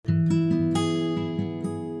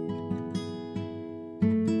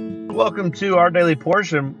Welcome to Our Daily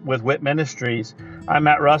Portion with WIT Ministries. I'm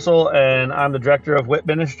Matt Russell, and I'm the director of WIT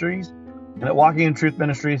Ministries. And at Walking in Truth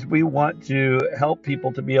Ministries, we want to help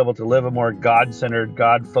people to be able to live a more God-centered,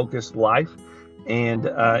 God-focused life, and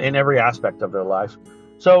in every aspect of their life.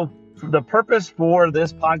 So the purpose for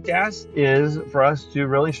this podcast is for us to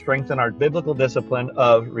really strengthen our biblical discipline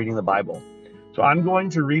of reading the Bible. So I'm going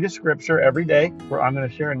to read a scripture every day where I'm going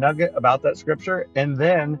to share a nugget about that scripture, and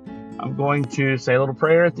then I'm going to say a little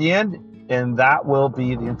prayer at the end, and that will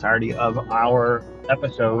be the entirety of our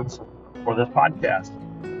episodes for this podcast.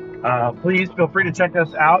 Please feel free to check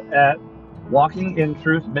us out at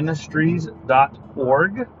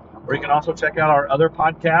walkingintruthministries.org, or you can also check out our other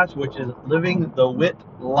podcast, which is Living the WIT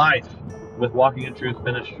Life with Walking in Truth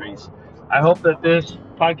Ministries. I hope that this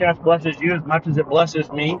podcast blesses you as much as it blesses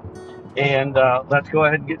me. And let's go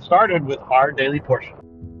ahead and get started with our daily portion.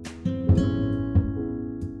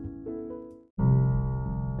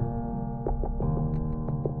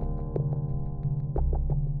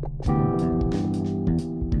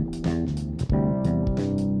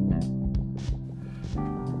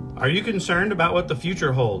 Are you concerned about what the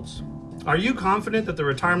future holds? Are you confident that the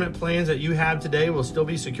retirement plans that you have today will still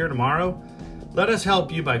be secure tomorrow? Let us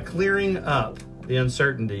help you by clearing up the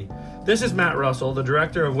uncertainty. This is Matt Russell, the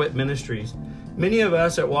director of WIT Ministries. Many of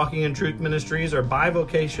us at Walking in Truth Ministries are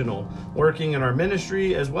bivocational, working in our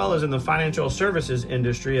ministry as well as in the financial services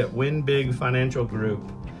industry at Win Big Financial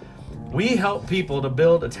Group. We help people to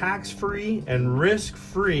build a tax-free and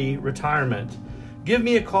risk-free retirement. Give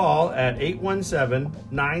me a call at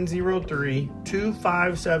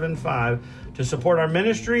 817-903-2575 to support our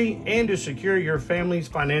ministry and to secure your family's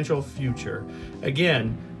financial future.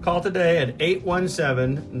 Again, call today at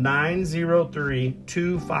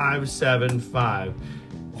 817-903-2575.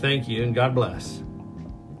 Thank you and God bless.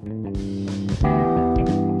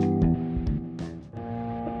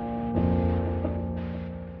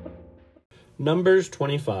 Numbers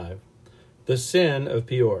 25. The sin of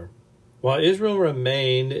Peor. While Israel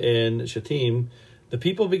remained in Shittim, the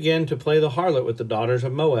people began to play the harlot with the daughters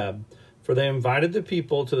of Moab, for they invited the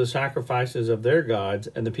people to the sacrifices of their gods,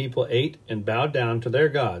 and the people ate and bowed down to their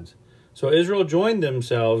gods. So Israel joined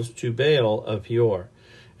themselves to Baal of Peor,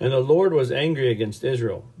 and the Lord was angry against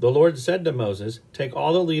Israel. The Lord said to Moses, "Take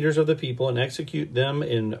all the leaders of the people and execute them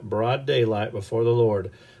in broad daylight before the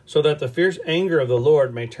Lord, so that the fierce anger of the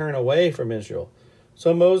Lord may turn away from Israel."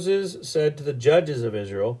 So Moses said to the judges of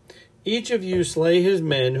Israel, "Each of you slay his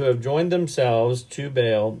men who have joined themselves to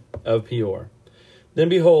Baal of Peor." Then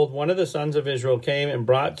behold, one of the sons of Israel came and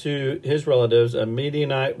brought to his relatives a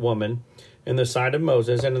Midianite woman in the sight of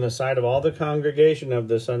Moses and in the sight of all the congregation of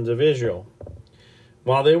the sons of Israel,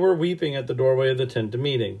 while they were weeping at the doorway of the tent of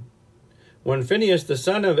meeting. When Phinehas, the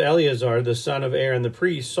son of Eleazar, the son of Aaron the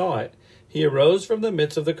priest, saw it, he arose from the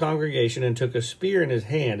midst of the congregation and took a spear in his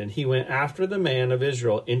hand, and he went after the man of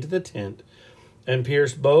Israel into the tent and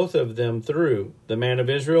pierced both of them through, the man of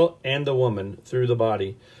Israel and the woman, through the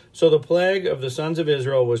body. So the plague of the sons of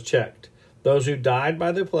Israel was checked. Those who died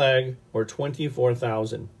by the plague were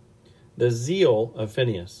 24,000. The zeal of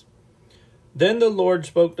Phinehas. Then the Lord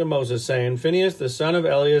spoke to Moses, saying, "Phinehas, the son of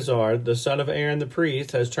Eleazar, the son of Aaron the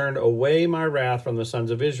priest, has turned away my wrath from the sons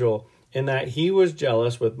of Israel, in that he was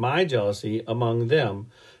jealous with my jealousy among them,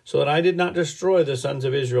 so that I did not destroy the sons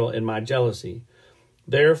of Israel in my jealousy.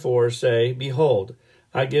 Therefore say, Behold,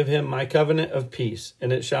 I give him my covenant of peace,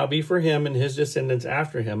 and it shall be for him and his descendants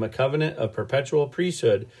after him a covenant of perpetual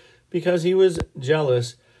priesthood, because he was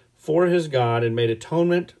jealous for his God and made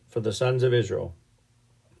atonement for the sons of Israel."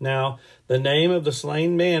 Now, the name of the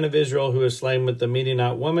slain man of Israel who was slain with the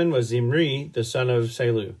Midianite woman was Zimri, the son of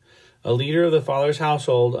Salu, a leader of the father's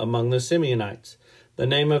household among the Simeonites. The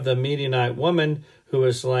name of the Midianite woman who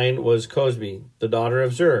was slain was Cosbi, the daughter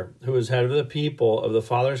of Zur, who was head of the people of the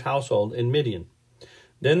father's household in Midian.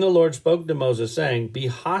 Then the Lord spoke to Moses, saying, "Be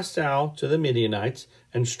hostile to the Midianites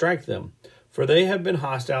and strike them, for they have been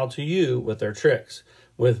hostile to you with their tricks,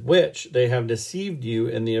 with which they have deceived you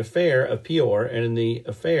in the affair of Peor and in the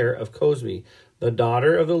affair of Cosbi, the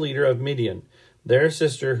daughter of the leader of Midian, their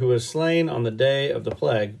sister who was slain on the day of the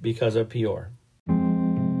plague because of Peor."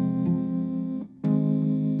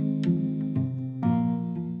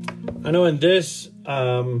 I know in this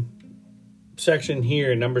section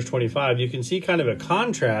here in Numbers 25, you can see kind of a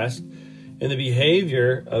contrast in the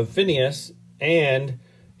behavior of Phinehas and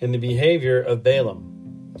in the behavior of Balaam.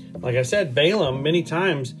 Like I said, Balaam, many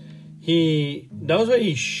times, he knows what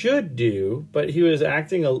he should do, but he was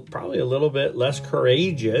acting probably a little bit less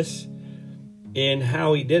courageous in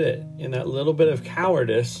how he did it. And that little bit of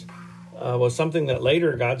cowardice was something that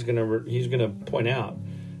later he's going to point out.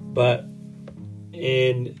 But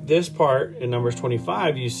in this part, in Numbers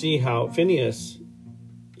 25, you see how Phinehas,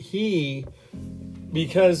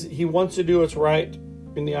 because he wants to do what's right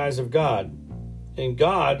in the eyes of God, and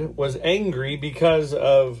God was angry because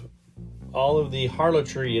of all of the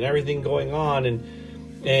harlotry and everything going on,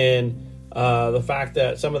 and the fact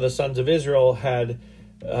that some of the sons of Israel had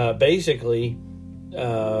basically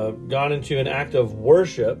gone into an act of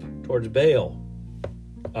worship towards Baal,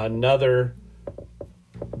 another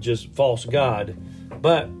just false god.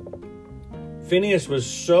 But Phinehas was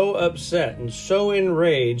so upset and so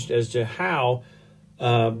enraged as to how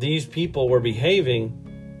these people were behaving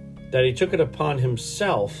that he took it upon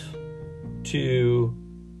himself to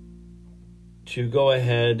go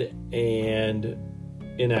ahead and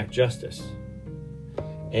enact justice.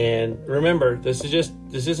 And remember, this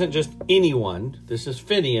isn't just anyone. This is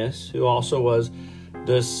Phinehas, who also was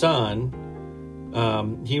the son.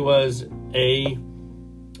 He was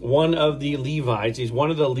one of the Levites. He's one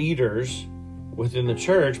of the leaders within the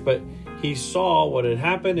church, but he saw what had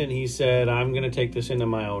happened and he said, I'm going to take this into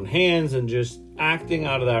my own hands. And just acting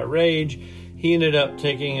out of that rage, he ended up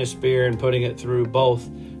taking a spear and putting it through both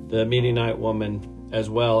the Midianite woman as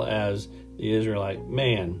well as the Israelite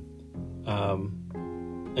man.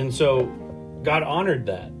 And so God honored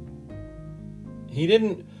that. He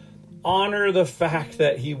didn't honor the fact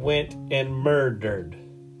that he went and murdered,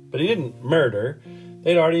 but he didn't murder.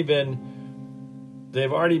 They've already been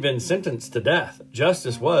sentenced to death.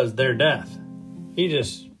 Justice was their death. He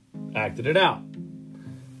just acted it out.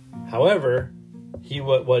 However,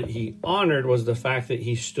 what he honored was the fact that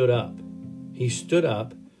he stood up. He stood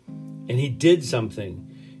up and he did something.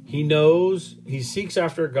 He seeks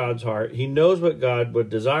after God's heart. He knows what God would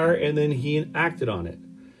desire, and then he acted on it.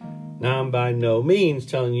 Now, I'm by no means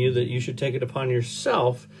telling you that you should take it upon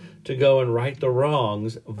yourself to go and right the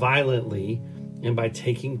wrongs violently and by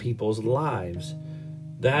taking people's lives.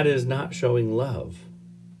 That is not showing love.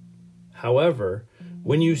 However,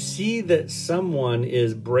 when you see that someone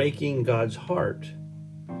is breaking God's heart,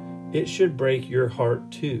 it should break your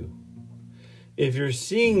heart too. If you're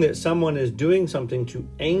seeing that someone is doing something to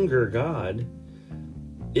anger God,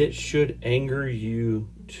 it should anger you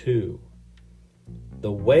too.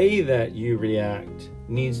 The way that you react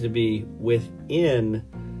needs to be within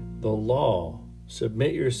the law.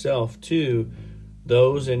 Submit yourself to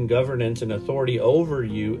those in governance and authority over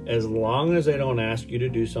you, as long as they don't ask you to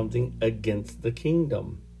do something against the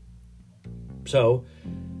kingdom. So,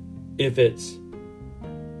 if it's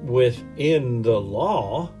within the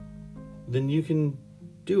law, then you can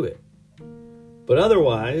do it. But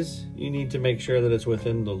otherwise, you need to make sure that it's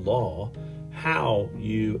within the law how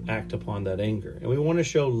you act upon that anger. And we want to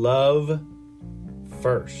show love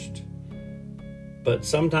first. But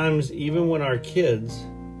sometimes, even when our kids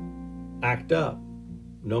act up,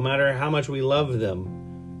 no matter how much we love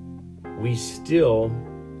them, we still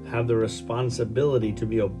have the responsibility to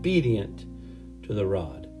be obedient to the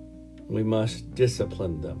rod. We must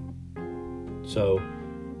discipline them. So,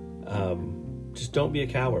 just don't be a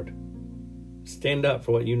coward. Stand up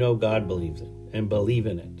for what you know God believes in, and believe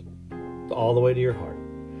in it all the way to your heart.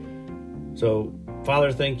 So,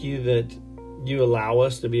 Father, thank you that you allow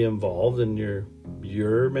us to be involved in your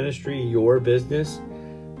ministry, your business.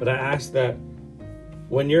 But I ask that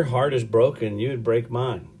when your heart is broken, you would break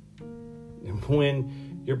mine. And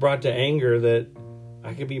when you're brought to anger, that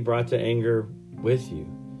I could be brought to anger with you.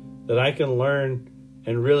 That I can learn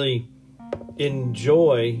and really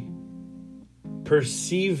enjoy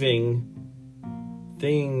perceiving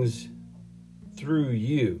things through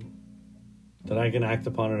you, that I can act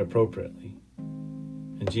upon it appropriately.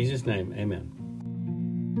 In Jesus' name, amen.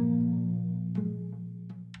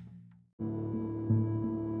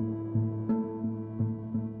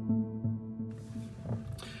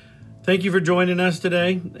 Thank you for joining us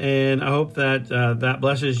today, and I hope that that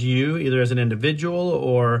blesses you, either as an individual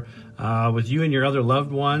or with you and your other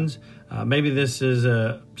loved ones. Maybe this is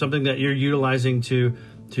something that you're utilizing to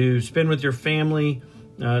spend with your family,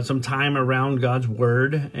 some time around God's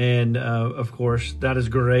Word, and of course, that is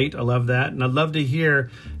great. I love that, and I'd love to hear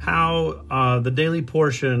how the Daily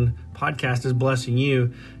Portion podcast is blessing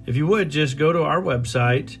you. If you would, just go to our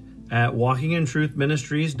website at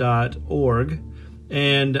walkingintruthministries.org.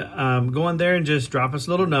 And go on there and just drop us a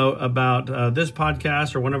little note about this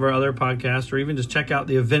podcast or one of our other podcasts, or even just check out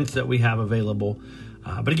the events that we have available.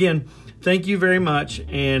 But again, thank you very much,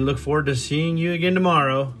 and look forward to seeing you again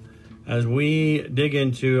tomorrow as we dig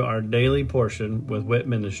into our daily portion with WIT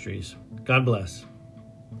Ministries. God bless.